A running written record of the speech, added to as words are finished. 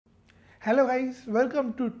Hello guys,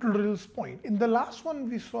 welcome to Tutorialspoint. In the last one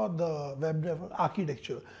we saw the WebDriver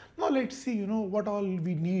architecture. Now let's see what all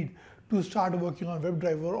we need to start working on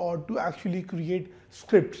WebDriver or to actually create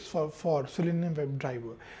scripts for Selenium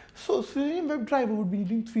WebDriver. So Selenium WebDriver would be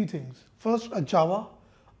needing three things. First a Java,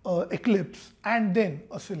 Eclipse, and then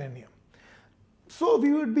a Selenium. So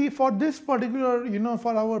we would be, for this particular,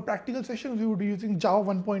 for our practical sessions, we would be using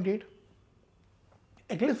Java 1.8.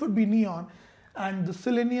 Eclipse would be Neon, and the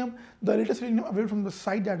Selenium, the latest Selenium available from the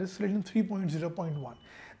site, that is Selenium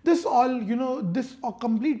 3.0.1. This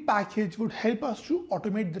complete package would help us to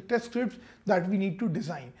automate the test scripts that we need to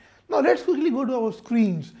design. Now let's quickly go to our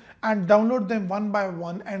screens and download them one by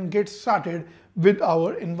one and get started with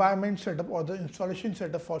our environment setup or the installation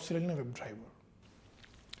setup for Selenium WebDriver.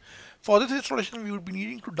 For this installation, we would be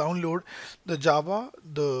needing to download the Java,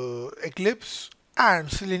 the Eclipse,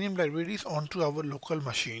 and Selenium libraries onto our local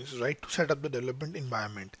machines, right, to set up the development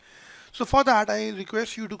environment. So for that, I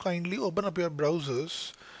request you to kindly open up your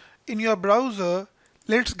browsers. In your browser,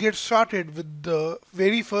 let's get started with the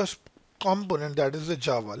very first component, that is the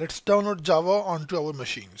Java. Let's download Java onto our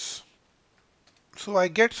machines. So I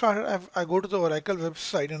get started, I go to the Oracle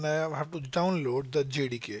website and I have to download the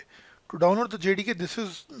JDK. To download the JDK, this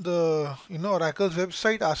is the Oracle's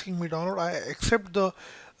website asking me to download. I accept the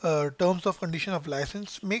terms of condition of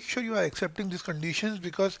license. Make sure you are accepting these conditions,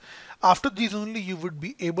 because after these only you would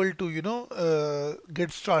be able to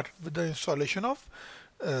get started with the installation of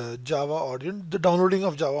Java, or the downloading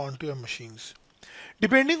of Java onto your machines.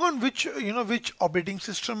 Depending on which operating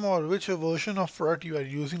system or which version of product you are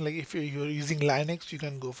using, like if you're using Linux, you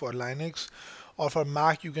can go for Linux, or for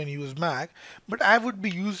Mac you can use Mac. But I would be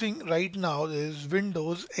using right now is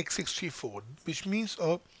Windows x64, which means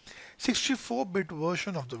a 64-bit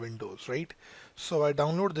version of the Windows, right? So I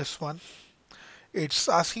download this one. It's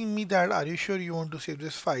asking me that, are you sure you want to save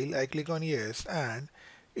this file? I click on yes, and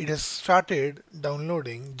it has started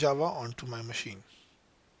downloading Java onto my machine.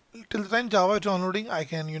 Till the time Java is downloading, I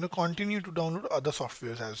can continue to download other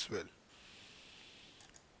softwares as well.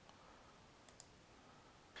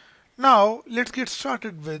 Now let's get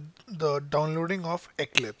started with the downloading of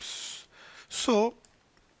Eclipse. So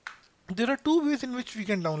there are two ways in which we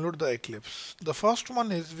can download the Eclipse. The first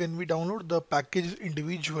one is when we download the packages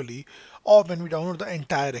individually, or when we download the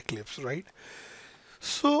entire Eclipse, right?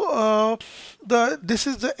 So this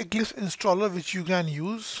is the Eclipse installer which you can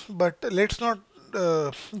use, but let's not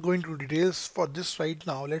go into details for this right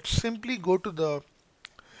now. Let's simply go to the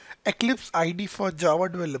Eclipse ID for Java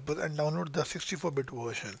developers and download the 64-bit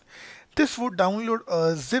version. This would download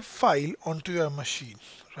a zip file onto your machine,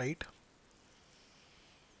 right?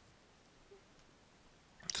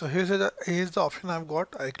 So here's the option I've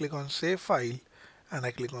got. I click on Save File and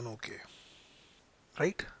I click on OK,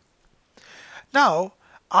 right? Now,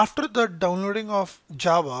 after the downloading of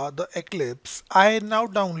Java, the Eclipse, I now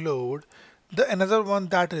download another one,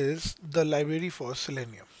 that is the library for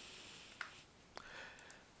Selenium.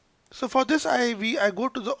 So for this, I go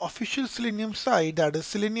to the official Selenium site, that is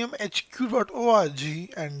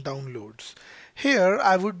seleniumhq.org, and downloads. Here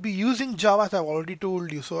I would be using Java, as I've already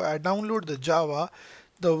told you. So I download the Java.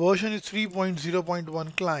 The version is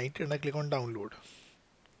 3.0.1 client, and I click on download.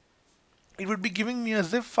 It would be giving me a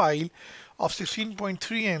zip file of 16.3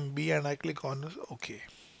 MB, and I click on OK.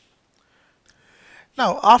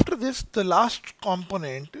 Now after this, the last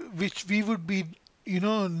component which we would be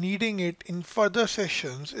needing it in further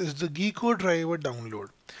sessions is the Gecko driver download.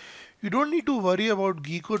 You don't need to worry about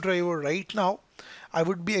Gecko driver right now. I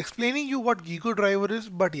would be explaining you what Gecko driver is,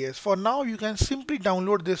 but yes, for now you can simply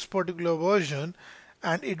download this particular version,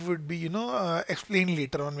 and it would be explained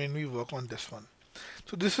later on when we work on this one.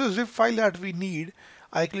 So this is zip file that we need.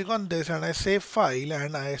 I click on this and I save file,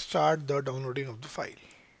 and I start the downloading of the file,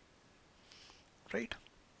 right?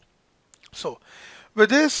 So with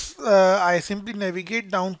this, I simply navigate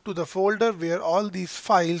down to the folder where all these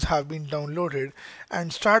files have been downloaded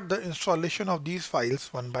and start the installation of these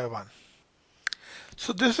files one by one.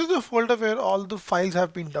 So this is the folder where all the files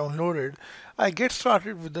have been downloaded. I get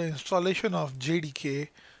started with the installation of JDK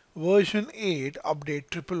version 8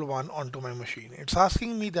 update 111 onto my machine. It's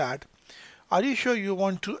asking me that, are you sure you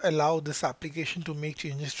want to allow this application to make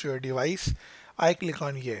changes to your device? I click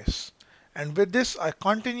on yes. And with this, I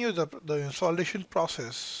continue the installation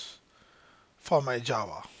process for my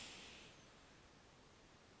Java.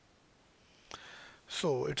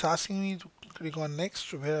 So it's asking me to click on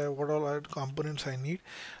next, where what all are components I need.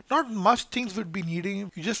 Not much things would be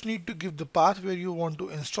needing. You just need to give the path where you want to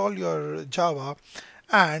install your Java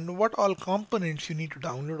and what all components you need to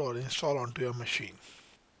download or install onto your machine.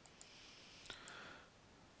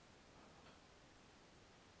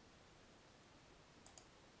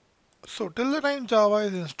 So till the time Java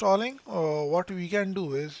is installing, what we can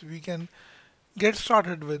do is we can get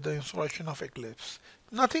started with the installation of Eclipse.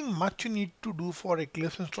 Nothing much you need to do for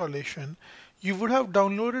Eclipse installation. You would have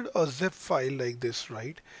downloaded a zip file like this,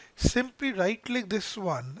 right? Simply right click this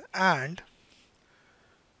one, and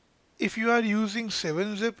if you are using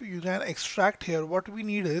 7-zip, you can extract here. What we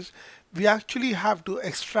need is we actually have to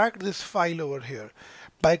extract this file over here.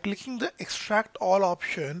 By clicking the extract all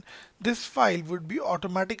option, this file would be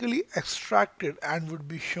automatically extracted and would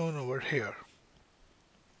be shown over here.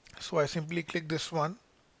 So I simply click this one.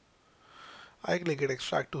 I click it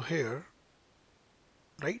extract to here,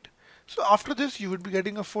 right? So after this, you would be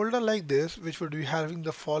getting a folder like this, which would be having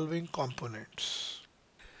the following components.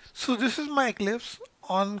 So this is my Eclipse.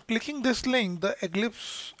 On clicking this link, the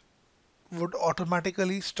Eclipse would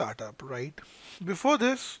automatically start up, right? Before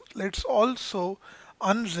this, let's also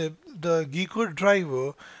unzip the Gecko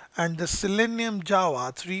driver and the Selenium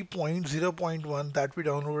Java 3.0.1 that we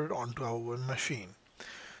downloaded onto our machine.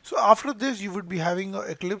 So after this, you would be having a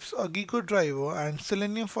Eclipse, a Gecko driver, and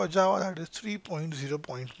Selenium for Java that is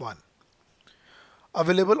 3.0.1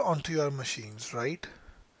 available onto your machines, right?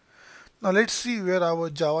 Now let's see where our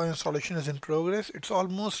Java installation is in progress. It's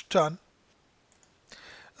almost done.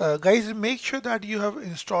 Guys, make sure that you have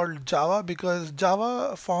installed Java, because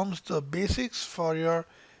Java forms the basics for your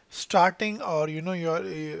starting, or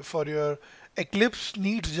your for your Eclipse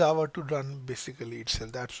needs Java to run basically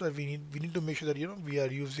itself. That's why we need to make sure that we are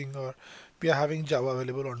using, or we are having Java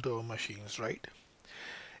available onto our machines, right?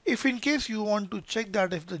 If in case you want to check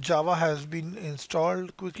that if the Java has been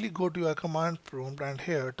installed, quickly go to your command prompt and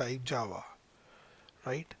here type Java,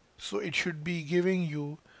 right? So it should be giving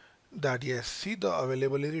you that, yes, see the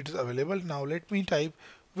availability, it is available. Now let me type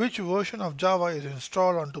which version of Java is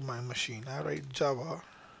installed onto my machine. I write Java.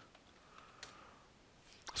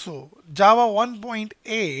 So Java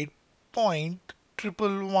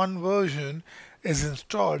 1.8.111 version is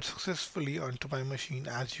installed successfully onto my machine,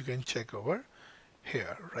 as you can check over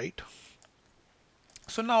here, right?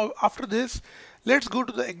 So now after this, let's go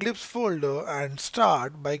to the Eclipse folder and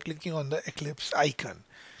start by clicking on the Eclipse icon.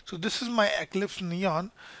 So this is my Eclipse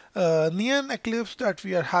Neon. Neon Eclipse that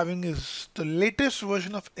we are having is the latest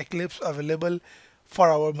version of Eclipse available for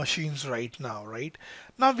our machines right now, right?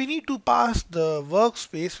 Now we need to pass the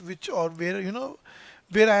workspace, which, or where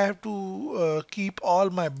where I have to keep all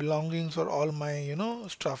my belongings or all my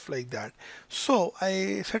stuff like that. So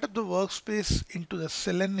I set up the workspace into the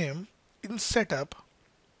Selenium. In setup,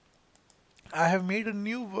 I have made a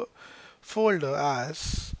new folder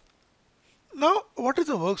as. Now, what is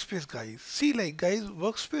a workspace, guys? See, like, guys,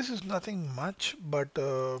 workspace is nothing much but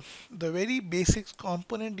the very basics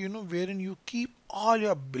component, wherein you keep all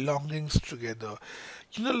your belongings together.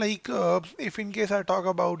 Like, if in case I talk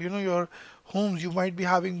about, your homes, you might be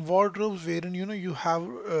having wardrobes wherein, you have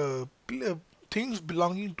things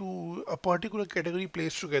belonging to a particular category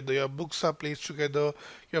placed together. Your books are placed together,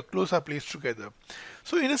 your clothes are placed together.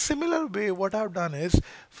 So in a similar way, what I've done is,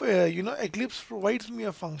 Eclipse provides me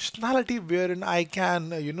a functionality wherein I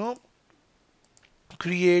can,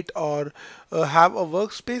 create or have a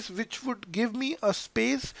workspace which would give me a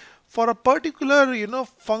space for a particular,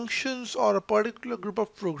 functions or a particular group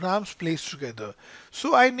of programs placed together.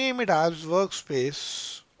 So I name it as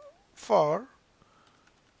workspace for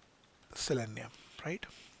Selenium, right?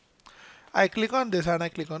 I click on this and I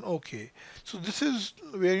click on OK. So this is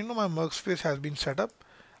where my workspace has been set up.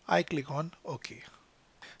 I click on OK.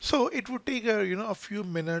 So it would take a few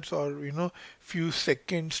minutes or few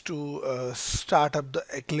seconds to start up the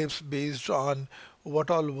Eclipse based on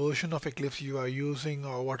what all version of Eclipse you are using,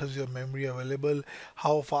 or what is your memory available,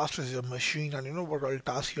 how fast is your machine, and what all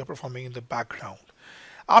tasks you are performing in the background.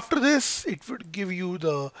 After this, it would give you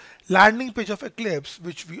the landing page of Eclipse,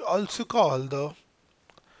 which we also call the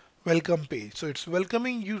welcome page. So it's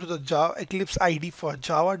welcoming you to the Java Eclipse ID for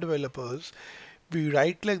Java developers. We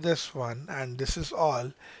right click this one, and this is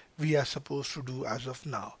all we are supposed to do as of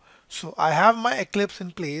now. So I have my Eclipse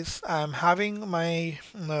in place. I'm having my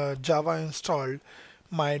Java installed.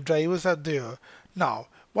 My drivers are there. Now,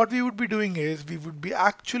 what we would be doing is we would be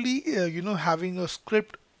actually, having a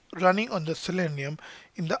script running on the Selenium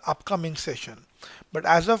in the upcoming session. But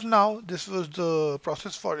as of now, this was the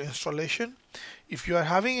process for installation. If you are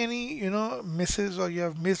having any, misses, or you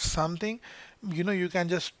have missed something, you can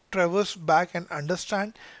just traverse back and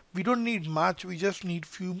understand. We don't need much. We just need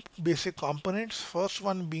few basic components. First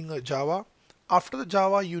one being a Java. After the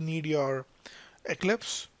Java, you need your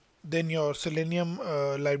Eclipse, then your Selenium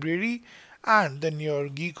library, and then your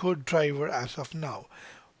Gecko driver as of now.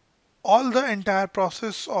 All the entire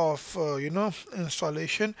process of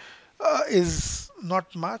installation is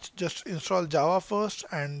not much. Just install Java first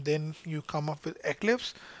and then you come up with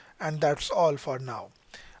Eclipse, and that's all for now.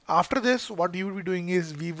 After this, what we would be doing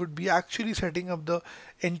is we would be actually setting up the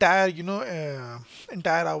entire,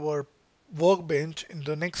 entire our workbench in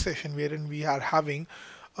the next session, wherein we are having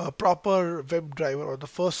a proper WebDriver or the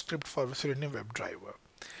first script for the Selenium WebDriver.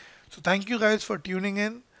 So thank you guys for tuning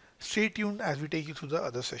in. Stay tuned as we take you through the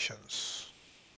other sessions.